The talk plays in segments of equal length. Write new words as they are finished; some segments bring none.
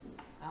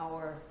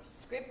Our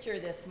scripture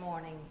this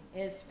morning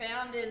is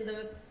found in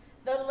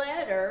the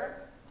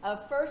letter of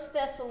 1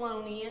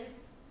 Thessalonians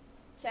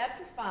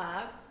chapter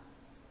 5,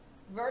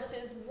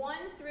 verses 1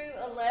 through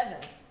 11.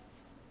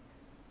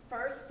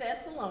 1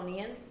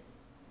 Thessalonians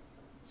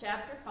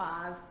chapter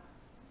 5,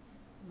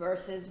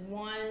 verses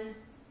 1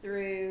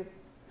 through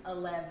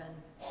 11.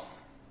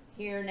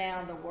 Hear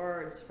now the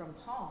words from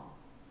Paul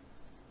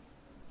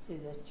to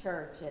the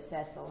church at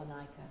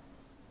Thessalonica.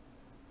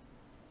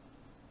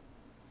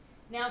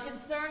 Now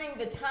concerning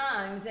the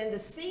times and the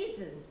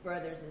seasons,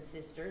 brothers and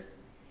sisters,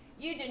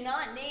 you do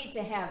not need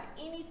to have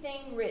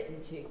anything written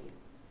to you.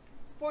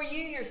 For you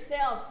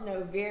yourselves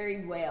know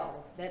very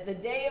well that the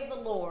day of the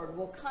Lord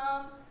will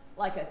come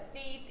like a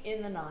thief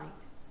in the night.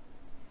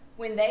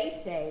 When they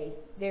say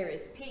there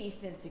is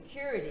peace and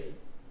security,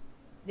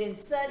 then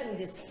sudden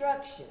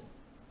destruction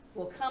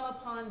will come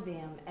upon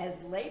them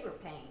as labor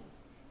pains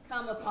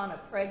come upon a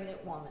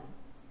pregnant woman,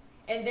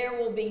 and there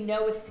will be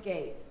no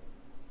escape.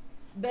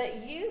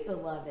 But you,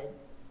 beloved,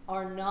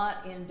 are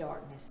not in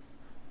darkness,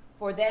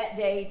 for that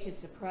day to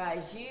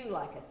surprise you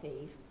like a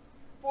thief.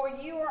 For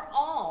you are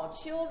all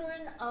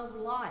children of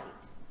light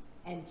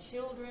and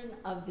children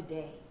of the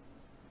day.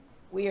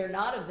 We are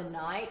not of the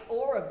night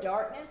or of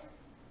darkness,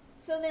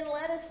 so then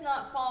let us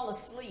not fall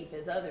asleep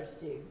as others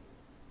do,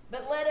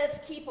 but let us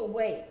keep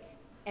awake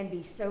and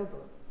be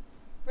sober.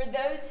 For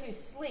those who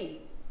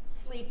sleep,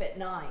 sleep at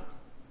night,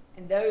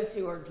 and those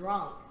who are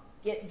drunk,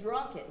 get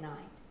drunk at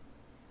night.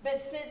 But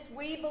since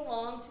we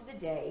belong to the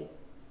day,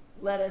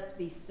 let us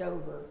be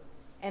sober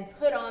and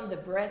put on the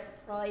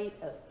breastplate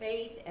of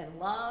faith and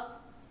love,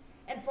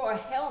 and for a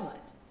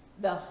helmet,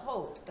 the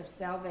hope of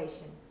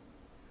salvation.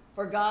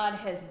 For God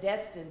has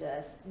destined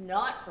us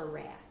not for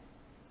wrath,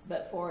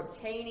 but for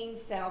obtaining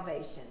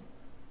salvation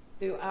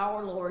through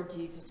our Lord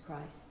Jesus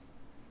Christ,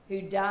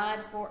 who died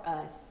for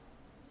us,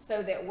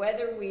 so that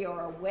whether we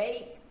are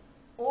awake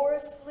or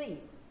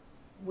asleep,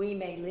 we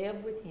may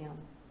live with him.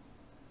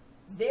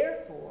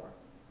 Therefore,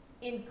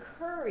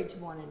 encourage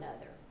one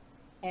another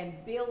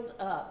and build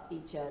up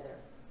each other,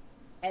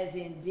 as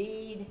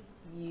indeed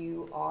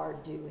you are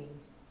doing.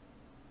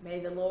 May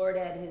the Lord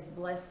add his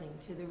blessing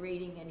to the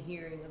reading and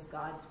hearing of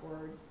God's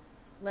word.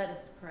 Let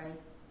us pray.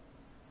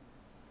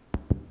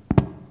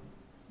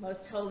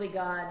 Most holy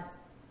God,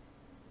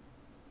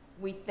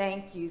 we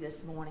thank you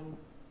this morning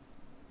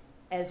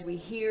as we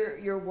hear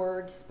your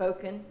word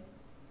spoken.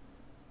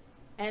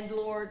 And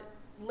Lord,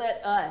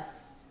 let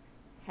us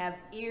have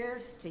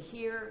ears to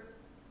hear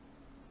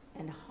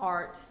and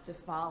hearts to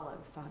follow,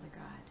 Father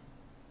God,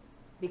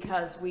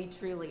 because we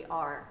truly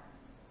are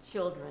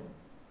children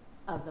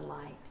of the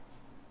light.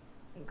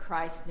 In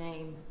Christ's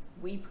name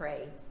we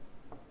pray.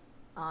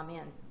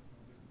 Amen.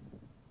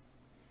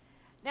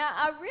 Now,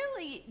 I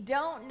really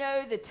don't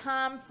know the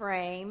time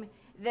frame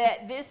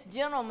that this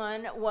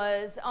gentleman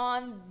was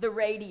on the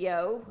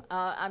radio.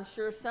 I'm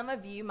sure some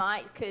of you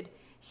could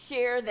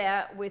share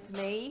that with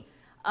me.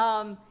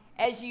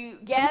 As you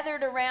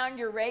gathered around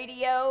your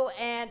radio,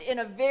 and in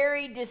a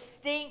very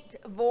distinct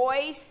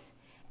voice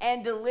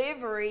and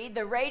delivery,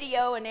 the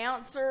radio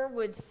announcer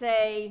would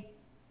say,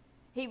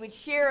 he would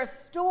share a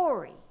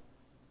story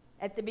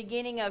at the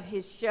beginning of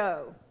his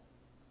show.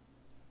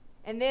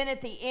 And then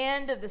at the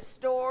end of the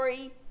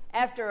story,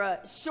 after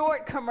a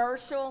short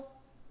commercial,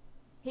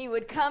 he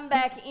would come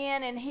back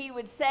in and he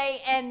would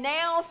say, and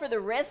now for the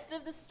rest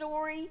of the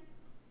story.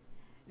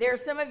 There are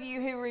some of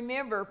you who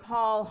remember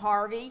Paul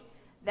Harvey.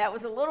 That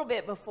was a little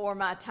bit before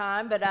my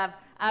time, but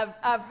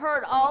I've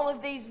heard all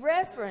of these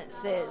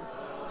references.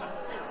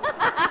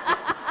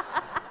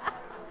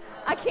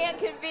 I can't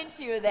convince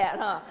you of that,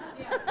 huh?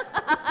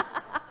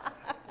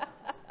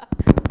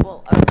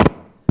 Well, okay.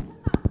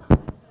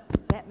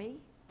 Is that me?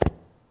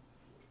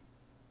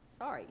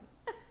 Sorry.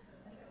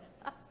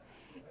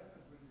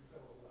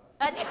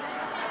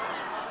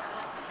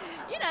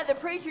 You know, the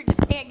preacher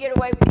just can't get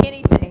away with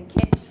anything,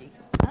 can she?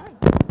 I'm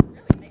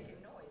really making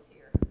noise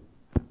here.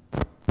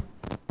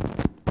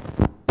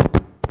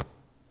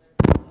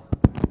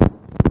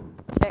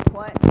 Check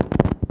what?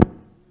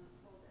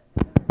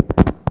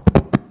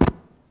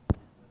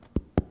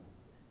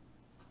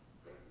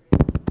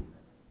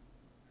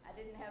 I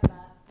didn't have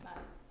my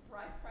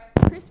Rice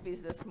Cracker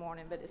Krispies this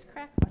morning, but it's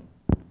crackling.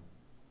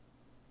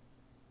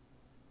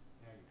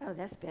 Oh,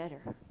 that's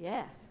better.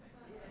 Yeah.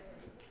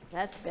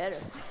 That's better.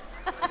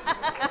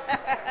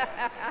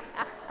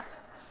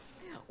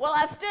 Well,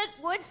 I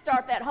would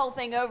start that whole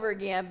thing over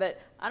again,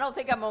 but I don't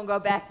think I'm going to go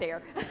back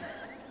there.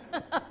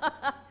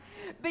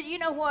 But you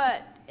know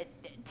what?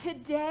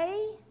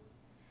 Today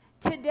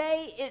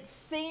it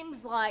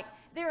seems like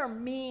there are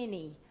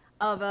many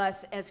of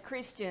us as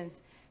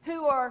Christians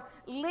who are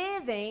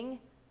living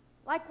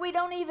like we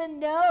don't even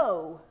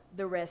know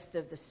the rest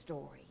of the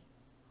story.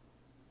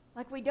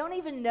 Like we don't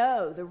even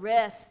know the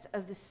rest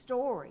of the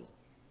story.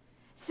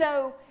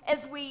 So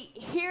as we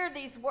hear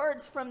these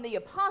words from the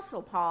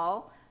Apostle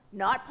Paul,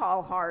 not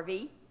Paul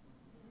Harvey,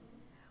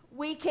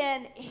 we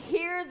can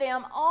hear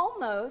them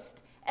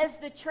almost as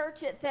the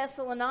church at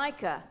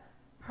Thessalonica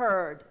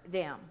heard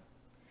them.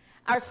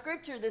 Our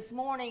scripture this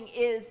morning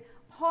is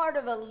part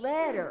of a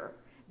letter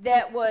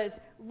that was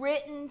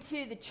written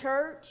to the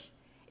church.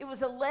 It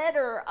was a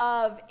letter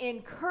of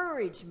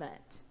encouragement.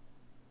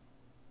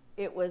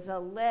 It was a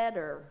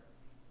letter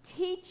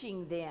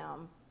teaching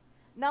them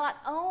not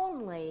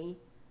only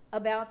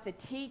about the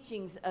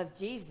teachings of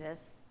Jesus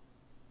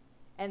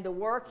and the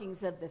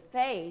workings of the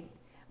faith,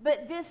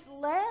 but this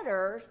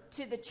letter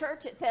to the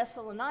church at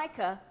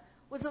Thessalonica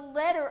was a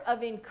letter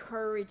of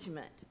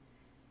encouragement.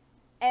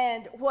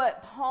 And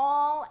what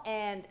Paul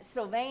and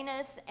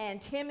Silvanus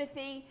and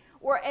Timothy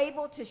were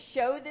able to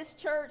show this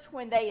church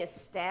when they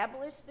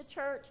established the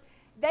church,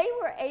 they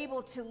were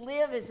able to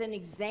live as an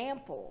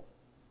example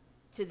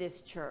to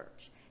this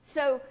church.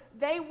 So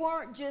they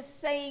weren't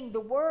just saying the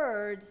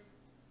words,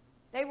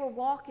 they were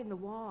walking the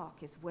walk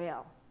as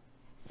well.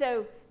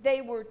 So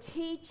they were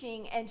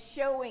teaching and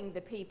showing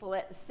the people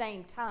at the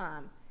same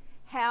time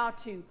how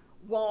to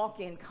walk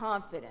in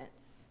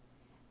confidence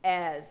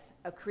as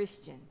a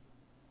Christian.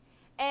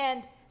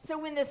 And so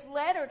when this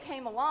letter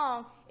came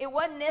along, it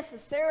wasn't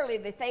necessarily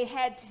that they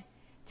had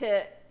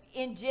to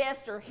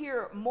ingest or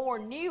hear more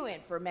new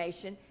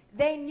information.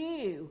 They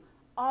knew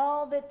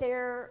all that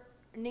there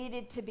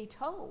needed to be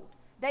told.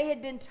 They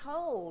had been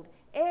told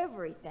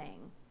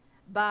everything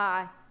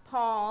by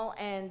Paul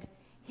and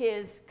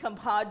his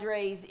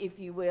compadres, if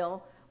you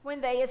will,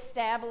 when they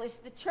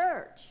established the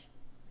church.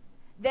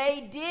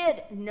 They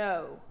did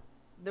know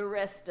the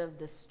rest of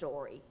the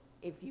story,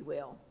 if you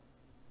will.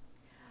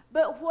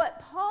 But what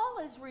Paul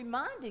is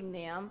reminding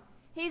them,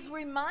 he's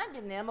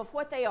reminding them of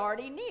what they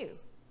already knew.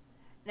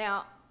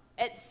 Now,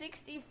 at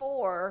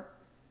 64,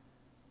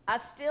 I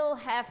still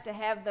have to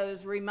have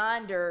those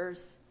reminders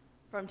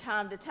from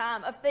time to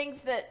time of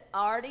things that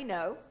I already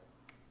know.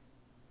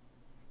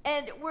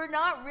 And we're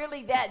not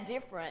really that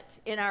different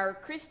in our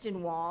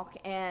Christian walk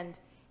and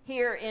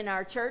here in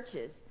our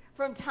churches.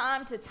 From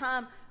time to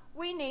time,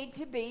 we need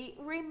to be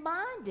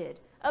reminded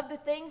of the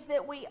things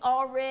that we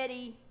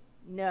already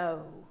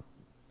know.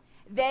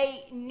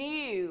 They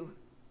knew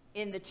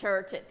in the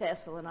church at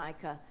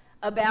Thessalonica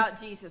about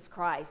Jesus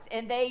Christ,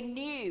 and they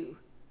knew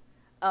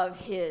of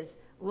his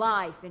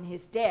life and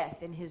his death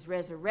and his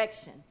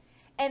resurrection.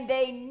 And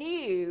they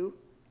knew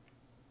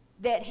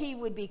that he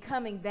would be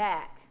coming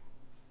back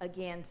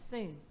again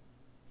soon.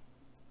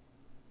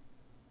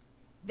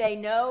 They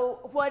know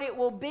what it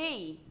will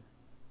be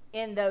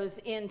in those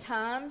end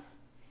times.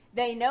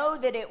 They know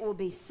that it will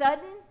be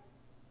sudden.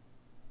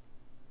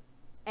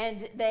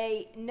 And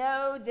they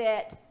know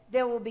that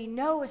there will be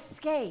no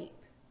escape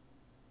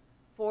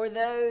for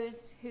those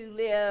who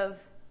live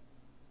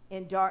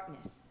in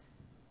darkness.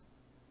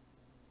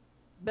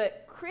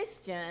 But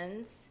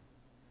Christians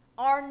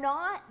are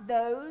not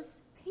those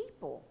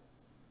people.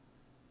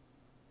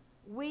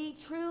 We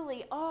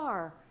truly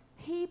are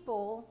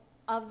people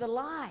of the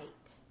light.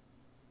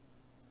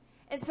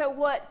 And so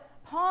what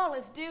Paul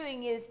is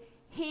doing is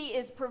he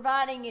is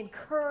providing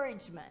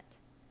encouragement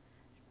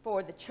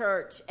for the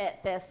church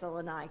at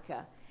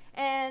Thessalonica.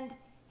 And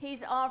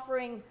he's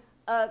offering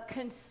a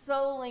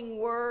consoling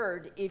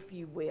word, if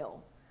you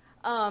will.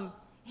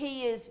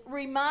 He is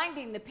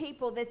reminding the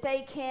people that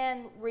they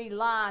can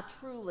rely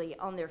truly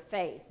on their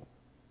faith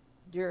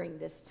during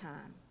this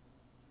time.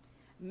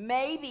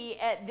 Maybe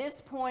at this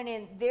point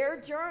in their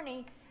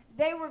journey,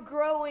 they were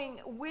growing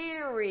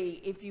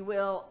weary, if you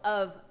will,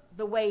 of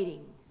the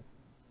waiting.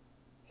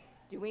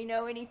 Do we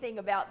know anything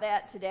about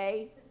that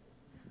today?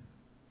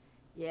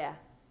 Yeah,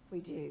 we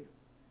do.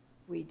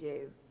 We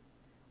do.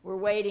 We're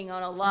waiting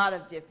on a lot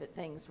of different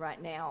things right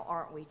now,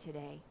 aren't we,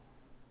 today?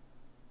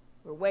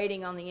 We're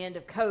waiting on the end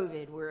of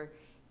COVID. We're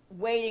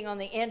waiting on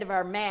the end of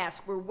our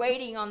mask. We're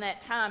waiting on that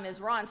time, as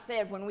Ron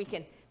said, when we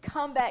can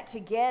come back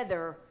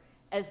together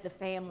as the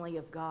family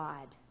of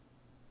God.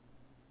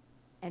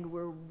 And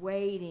we're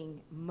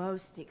waiting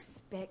most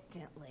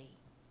expectantly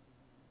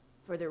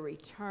for the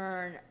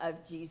return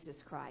of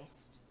Jesus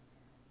Christ,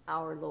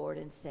 our Lord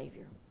and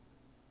Savior.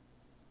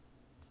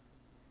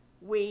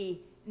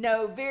 We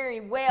know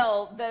very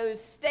well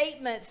those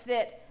statements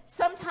that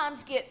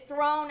sometimes get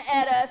thrown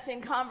at us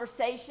in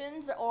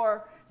conversations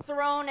or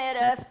thrown at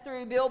us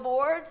through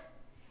billboards.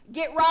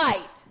 Get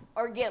right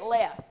or get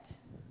left.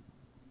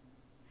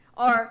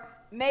 Or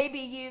maybe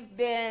you've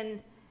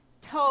been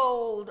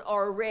told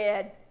or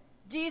read,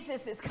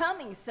 Jesus is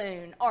coming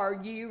soon. Are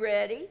you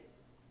ready?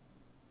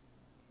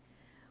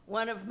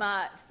 One of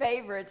my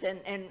favorites,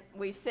 and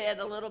we said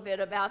a little bit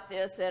about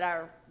this at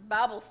our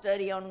Bible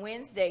study on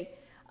Wednesday,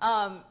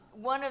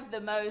 one of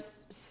the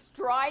most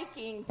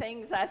striking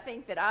things I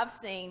think that I've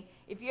seen,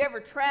 if you ever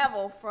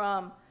travel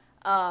from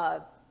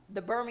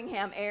the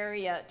Birmingham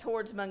area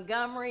towards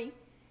Montgomery,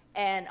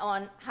 and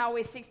on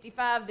Highway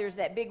 65, there's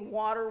that big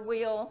water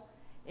wheel,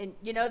 and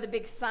you know the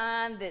big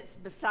sign that's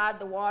beside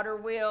the water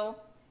wheel,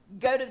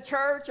 go to the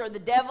church or the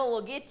devil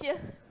will get you.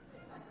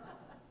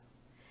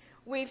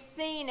 We've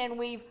seen and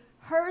we've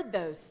heard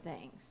those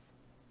things.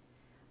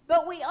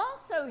 But we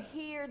also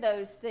hear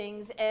those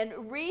things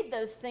and read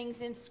those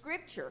things in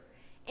Scripture.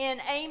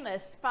 In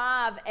Amos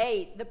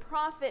 5:8, the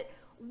prophet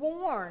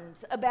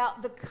warns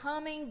about the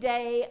coming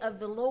day of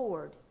the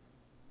Lord.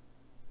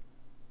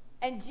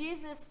 And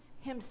Jesus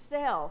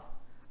himself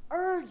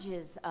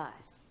urges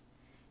us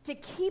to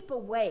keep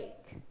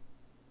awake,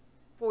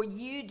 for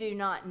you do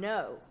not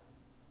know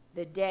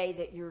the day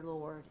that your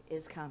Lord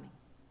is coming.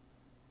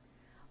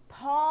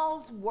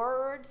 Paul's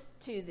words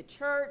to the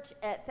church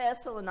at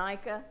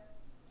Thessalonica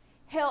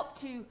help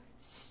to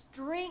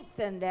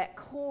strengthen that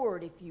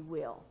cord, if you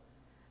will,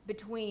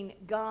 between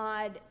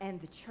God and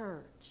the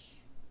church.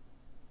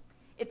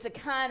 It's a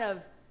kind of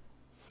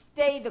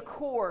stay the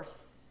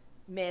course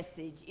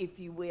message, if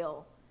you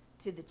will,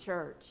 to the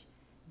church.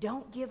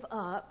 Don't give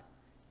up.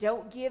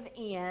 Don't give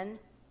in.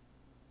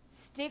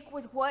 Stick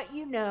with what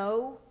you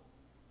know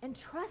and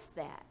trust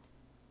that.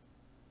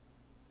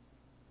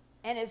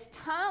 And as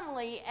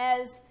timely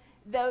as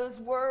those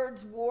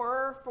words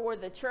were for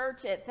the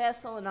church at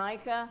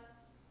Thessalonica,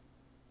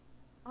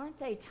 aren't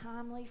they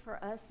timely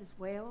for us as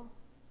well?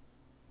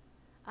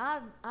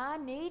 I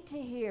need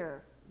to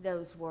hear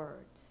those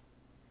words.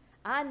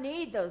 I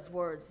need those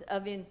words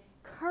of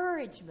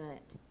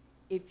encouragement,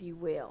 if you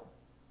will.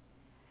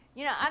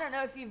 You know, I don't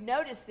know if you've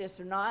noticed this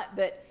or not,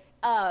 but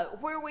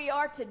where we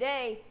are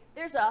today,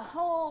 there's a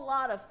whole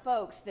lot of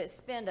folks that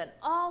spend an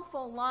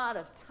awful lot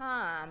of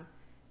time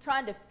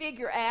trying to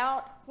figure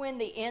out when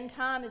the end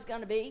time is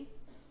going to be.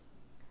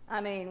 I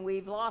mean,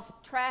 we've lost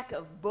track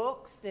of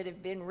books that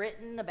have been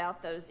written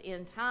about those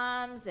end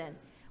times, and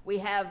we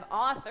have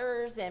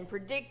authors and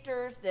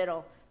predictors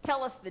that'll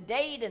tell us the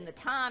date and the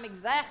time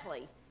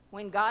exactly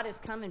when God is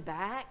coming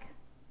back.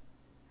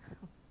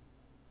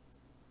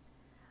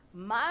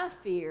 My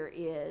fear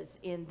is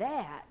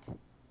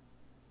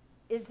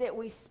that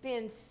we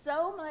spend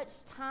so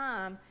much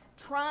time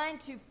trying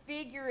to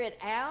figure it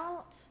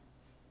out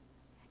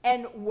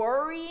and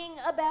worrying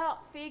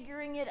about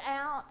figuring it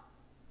out,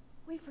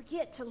 we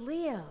forget to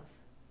live.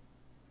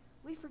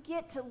 We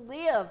forget to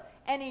live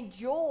and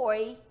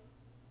enjoy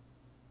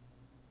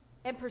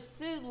and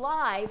pursue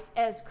life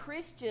as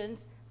Christians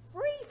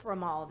free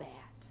from all that.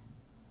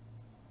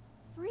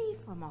 Free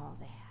from all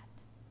that.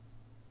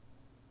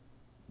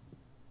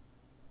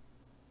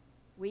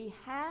 We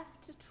have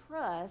to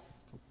trust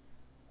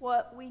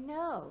what we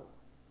know.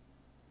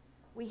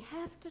 We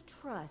have to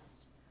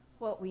trust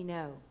what we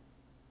know.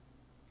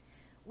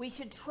 We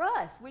should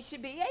trust. We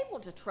should be able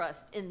to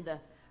trust in the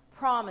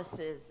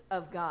promises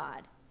of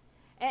God.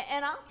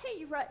 And I'll tell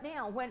you right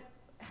now,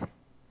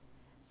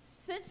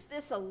 since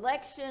this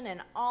election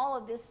and all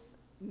of this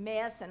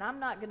mess, and I'm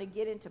not going to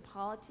get into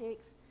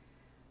politics,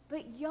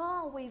 but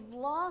y'all, we've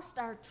lost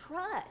our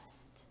trust.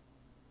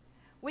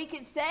 We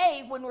could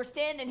say when we're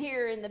standing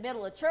here in the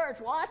middle of church,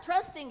 well, I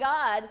trust in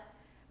God,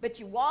 but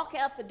you walk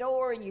out the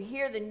door and you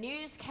hear the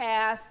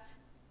newscast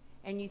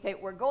and you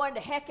think, we're going to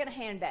heck in a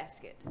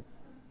handbasket.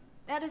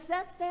 Now, does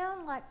that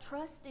sound like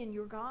trust in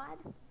your God?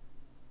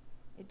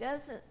 It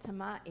doesn't to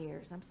my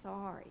ears. I'm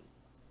sorry.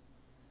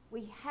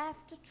 We have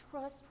to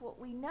trust what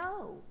we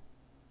know.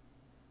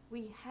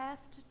 We have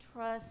to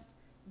trust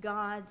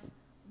God's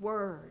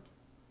word.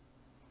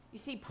 You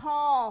see,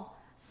 Paul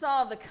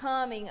saw the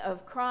coming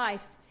of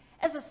Christ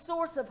as a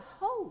source of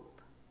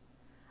hope.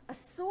 A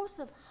source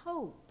of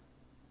hope.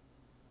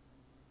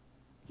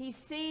 He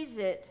sees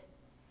it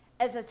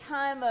as a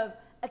time of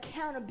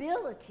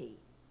accountability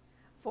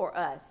for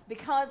us,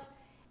 because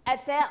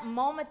at that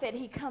moment that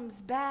he comes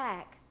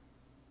back,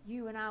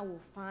 you and I will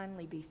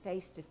finally be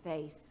face to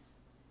face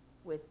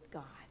with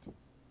God.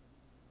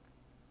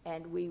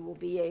 And we will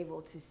be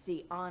able to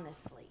see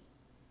honestly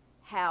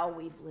how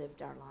we've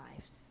lived our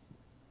lives.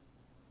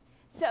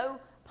 So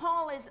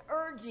Paul is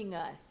urging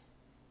us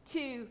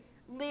to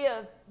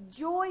live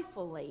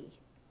joyfully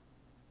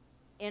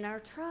in our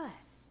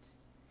trust,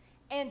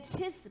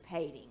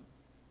 anticipating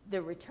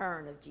the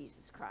return of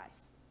Jesus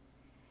Christ.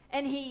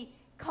 And he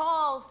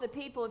calls the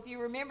people, if you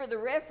remember the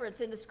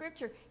reference in the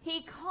scripture,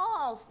 he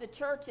calls the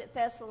church at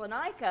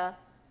Thessalonica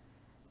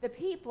the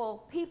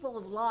people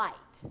of light.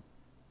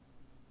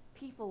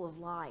 People of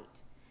light.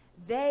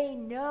 They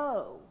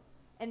know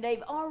and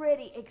they've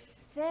already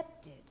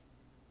accepted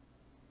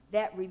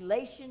that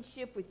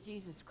relationship with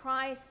Jesus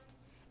Christ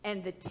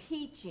and the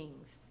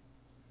teachings,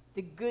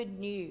 the good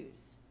news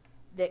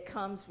that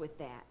comes with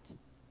that.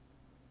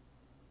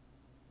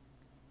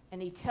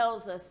 And he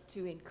tells us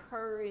to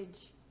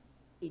encourage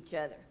each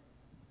other.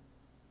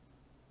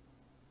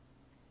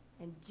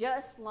 And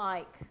just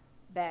like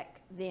back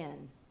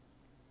then,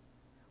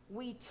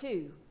 we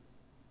too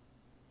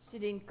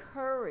should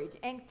encourage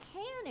and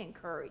can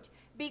encourage,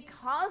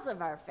 because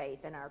of our faith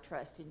and our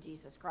trust in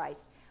Jesus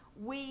Christ,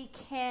 we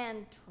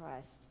can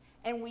trust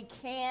and we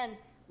can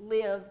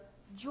live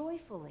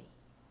joyfully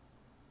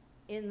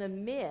in the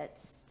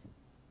midst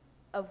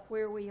of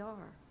where we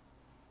are.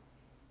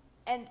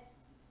 And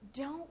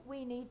don't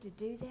we need to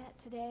do that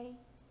today?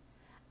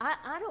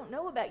 I don't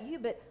know about you,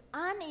 but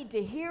I need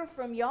to hear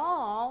from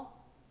y'all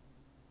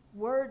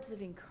words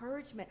of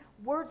encouragement,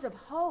 words of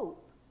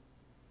hope,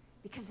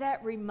 because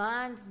that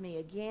reminds me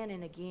again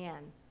and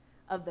again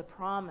of the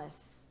promise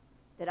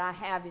that I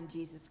have in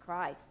Jesus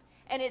Christ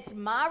And it's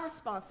my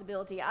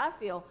responsibility, I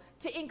feel,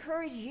 to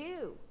encourage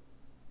you.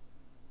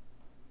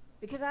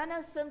 Because I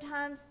know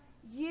sometimes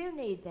you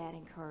need that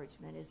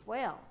encouragement as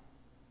well.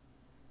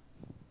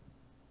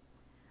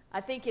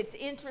 I think it's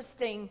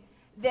interesting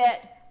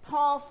that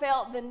Paul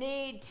felt the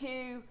need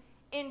to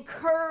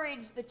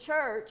encourage the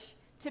church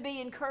to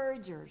be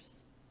encouragers.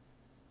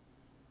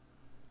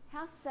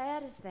 How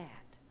sad is that?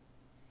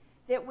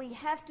 That we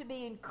have to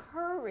be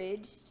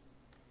encouraged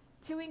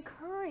to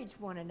encourage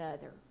one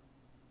another.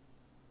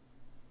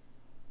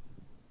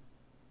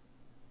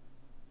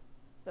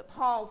 But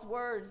Paul's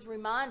words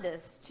remind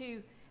us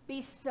to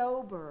be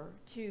sober,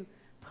 to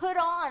put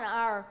on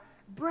our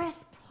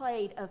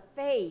breastplate of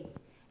faith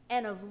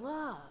and of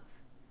love.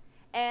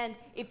 And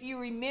if you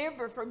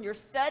remember from your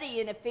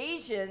study in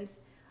Ephesians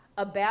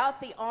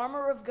about the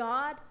armor of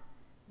God,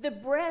 the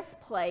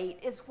breastplate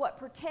is what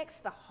protects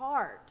the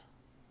heart.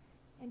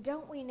 And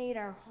don't we need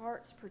our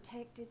hearts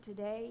protected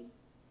today?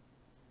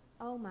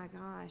 Oh my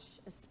gosh,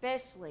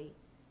 especially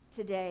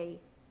today,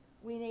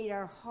 we need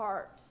our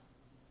hearts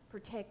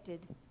protected.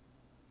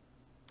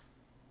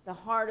 The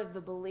heart of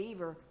the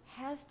believer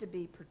has to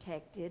be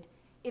protected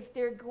if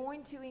they're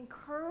going to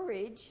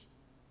encourage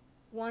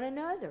one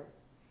another.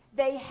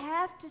 They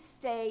have to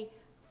stay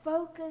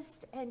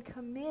focused and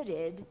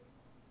committed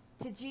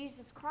to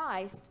Jesus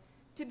Christ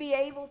to be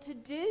able to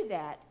do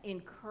that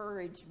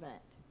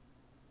encouragement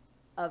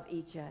of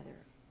each other.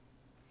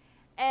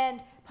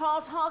 And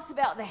Paul talks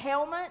about the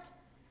helmet.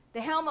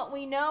 The helmet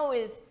we know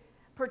is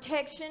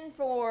protection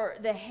for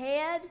the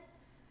head,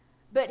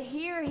 but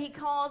here he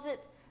calls it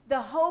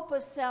the hope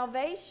of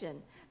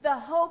salvation, the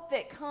hope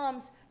that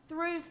comes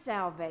through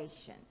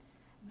salvation.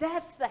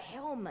 That's the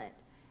helmet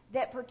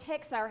that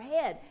protects our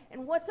head.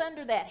 And what's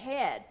under that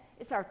head?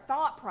 It's our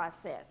thought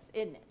process,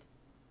 isn't it?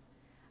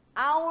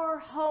 Our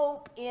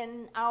hope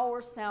in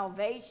our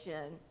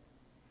salvation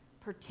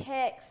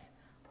protects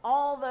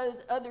all those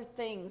other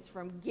things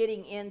from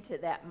getting into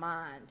that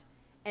mind.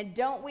 And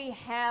don't we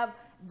have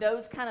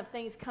those kind of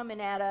things coming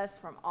at us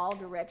from all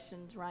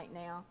directions right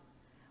now?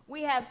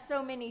 We have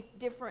so many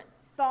different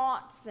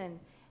thoughts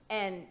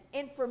and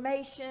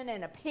information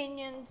and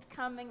opinions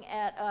coming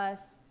at us.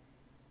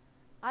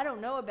 I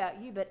don't know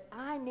about you, but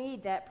I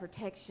need that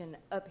protection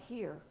up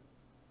here.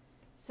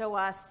 So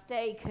I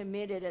stay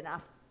committed and I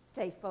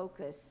stay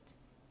focused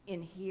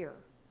in here.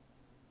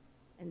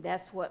 And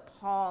that's what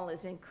Paul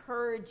is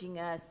encouraging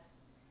us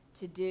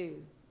to do.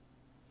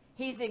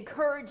 He's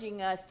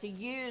encouraging us to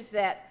use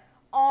that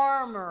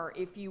armor,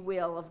 if you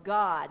will, of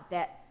God,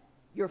 that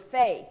your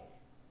faith,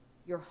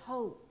 your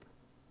hope,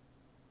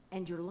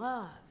 and your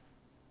love.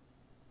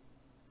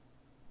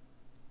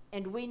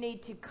 And we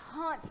need to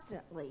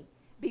constantly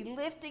be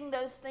lifting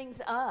those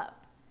things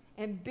up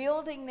and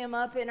building them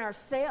up in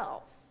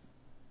ourselves.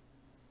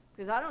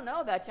 Because I don't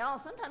know about y'all,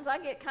 sometimes I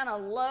get kind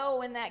of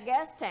low in that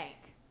gas tank.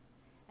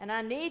 And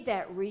I need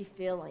that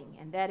refilling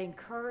and that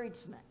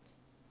encouragement,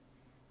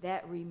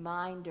 that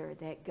reminder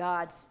that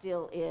God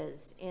still is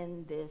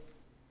in this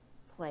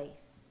place.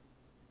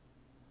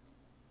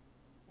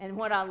 And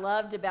what I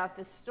loved about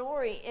this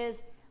story is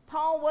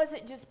Paul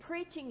wasn't just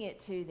preaching it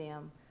to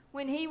them.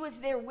 When he was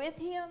there with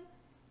him,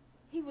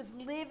 he was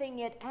living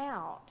it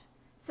out.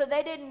 So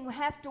they didn't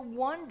have to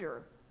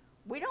wonder.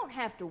 We don't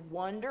have to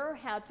wonder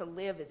how to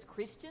live as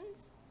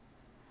Christians.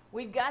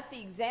 We've got the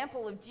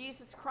example of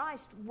Jesus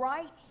Christ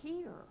right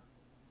here.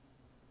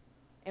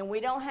 And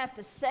we don't have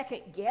to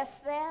second guess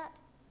that.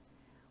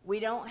 We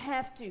don't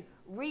have to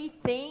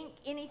rethink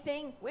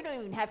anything. We don't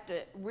even have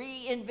to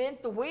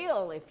reinvent the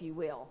wheel, if you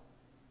will.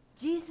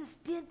 Jesus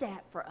did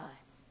that for us.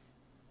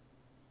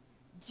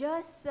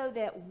 Just so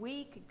that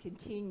we could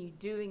continue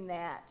doing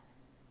that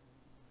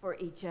for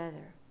each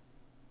other.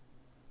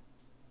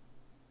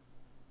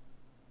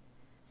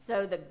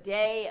 So the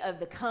day of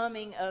the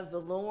coming of the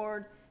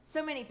Lord,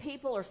 so many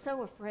people are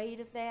so afraid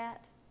of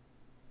that.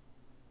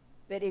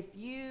 But if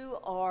you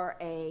are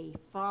a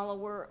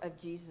follower of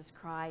Jesus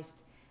Christ,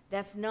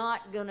 that's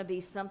not going to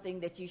be something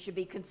that you should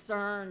be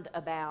concerned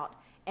about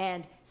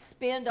and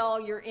spend all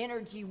your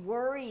energy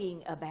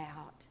worrying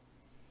about.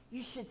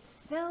 You should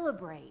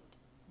celebrate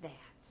that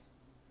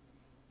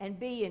and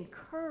be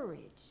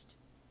encouraged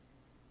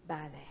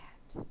by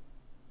that.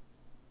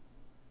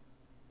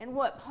 And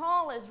what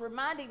Paul is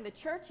reminding the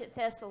church at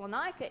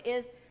Thessalonica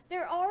is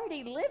they're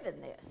already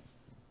living this.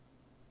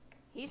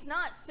 He's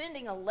not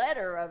sending a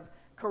letter of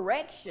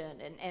correction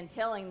and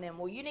telling them,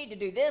 well, you need to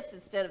do this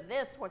instead of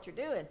this, what you're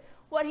doing.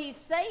 What he's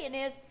saying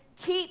is,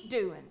 keep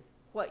doing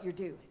what you're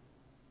doing.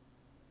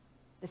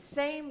 The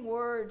same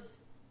words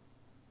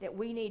that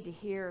we need to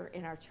hear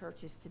in our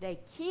churches today.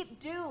 Keep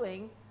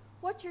doing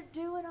what you're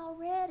doing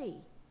already.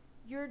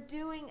 You're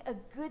doing a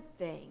good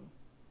thing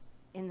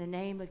in the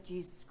name of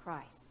Jesus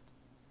Christ.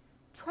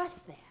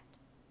 Trust that.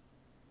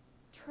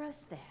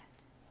 Trust that.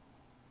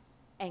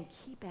 And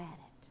keep at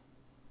it.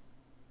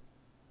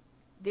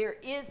 There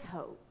is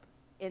hope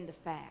in the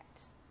fact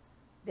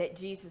that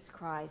Jesus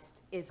Christ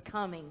is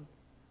coming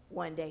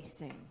one day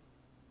soon.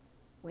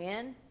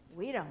 When?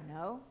 We don't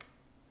know.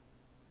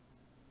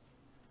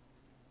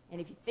 And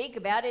if you think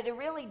about it, it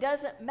really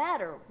doesn't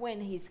matter when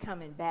he's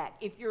coming back.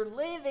 If you're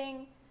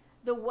living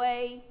the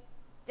way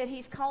that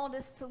he's called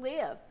us to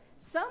live.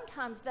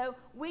 Sometimes, though,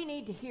 we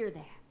need to hear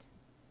that.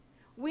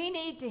 We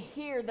need to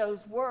hear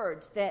those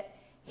words that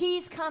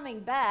he's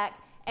coming back,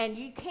 and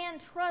you can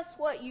trust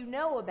what you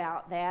know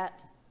about that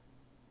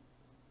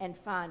and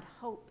find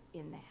hope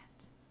in that.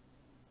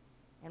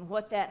 And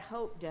what that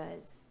hope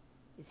does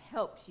is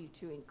helps you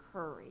to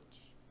encourage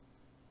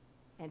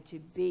and to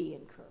be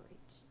encouraged.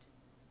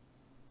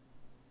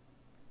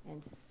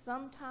 And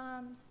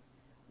sometimes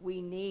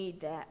we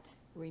need that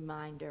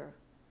reminder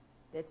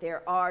that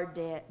there are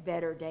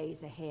better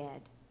days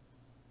ahead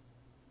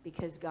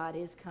because God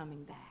is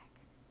coming back.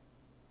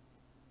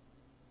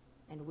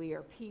 And we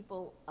are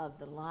people of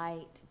the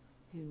light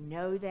who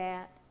know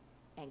that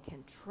and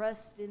can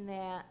trust in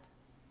that,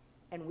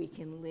 and we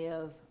can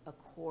live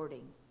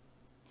according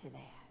to that.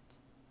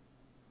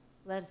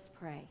 Let us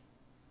pray.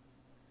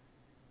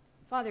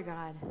 Father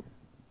God,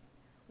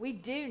 we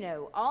do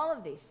know all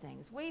of these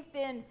things.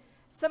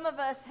 Some of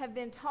us have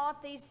been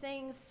taught these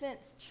things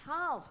since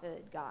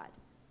childhood, God.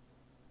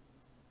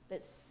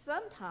 But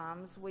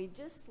sometimes we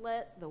just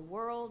let the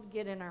world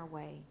get in our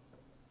way.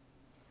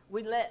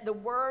 We let the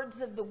words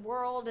of the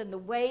world and the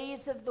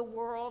ways of the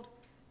world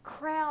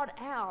crowd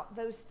out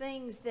those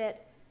things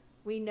that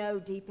we know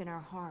deep in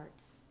our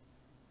hearts.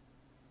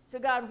 So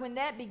God, when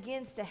that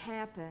begins to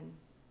happen,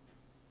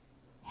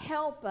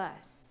 help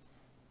us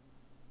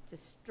to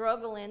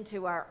struggle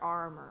into our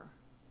armor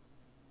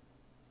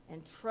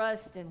and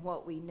trust in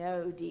what we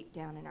know deep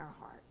down in our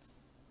hearts.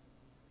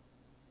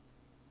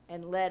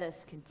 And let us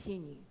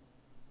continue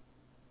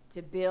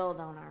to build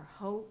on our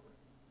hope,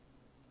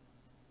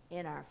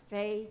 in our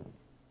faith,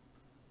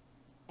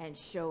 and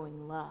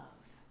showing love.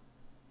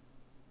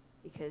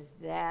 Because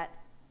that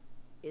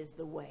is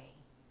the way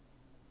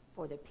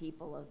for the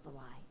people of the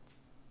light.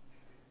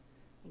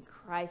 In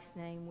Christ's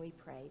name we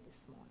pray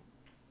this morning.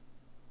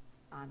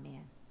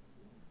 Amen.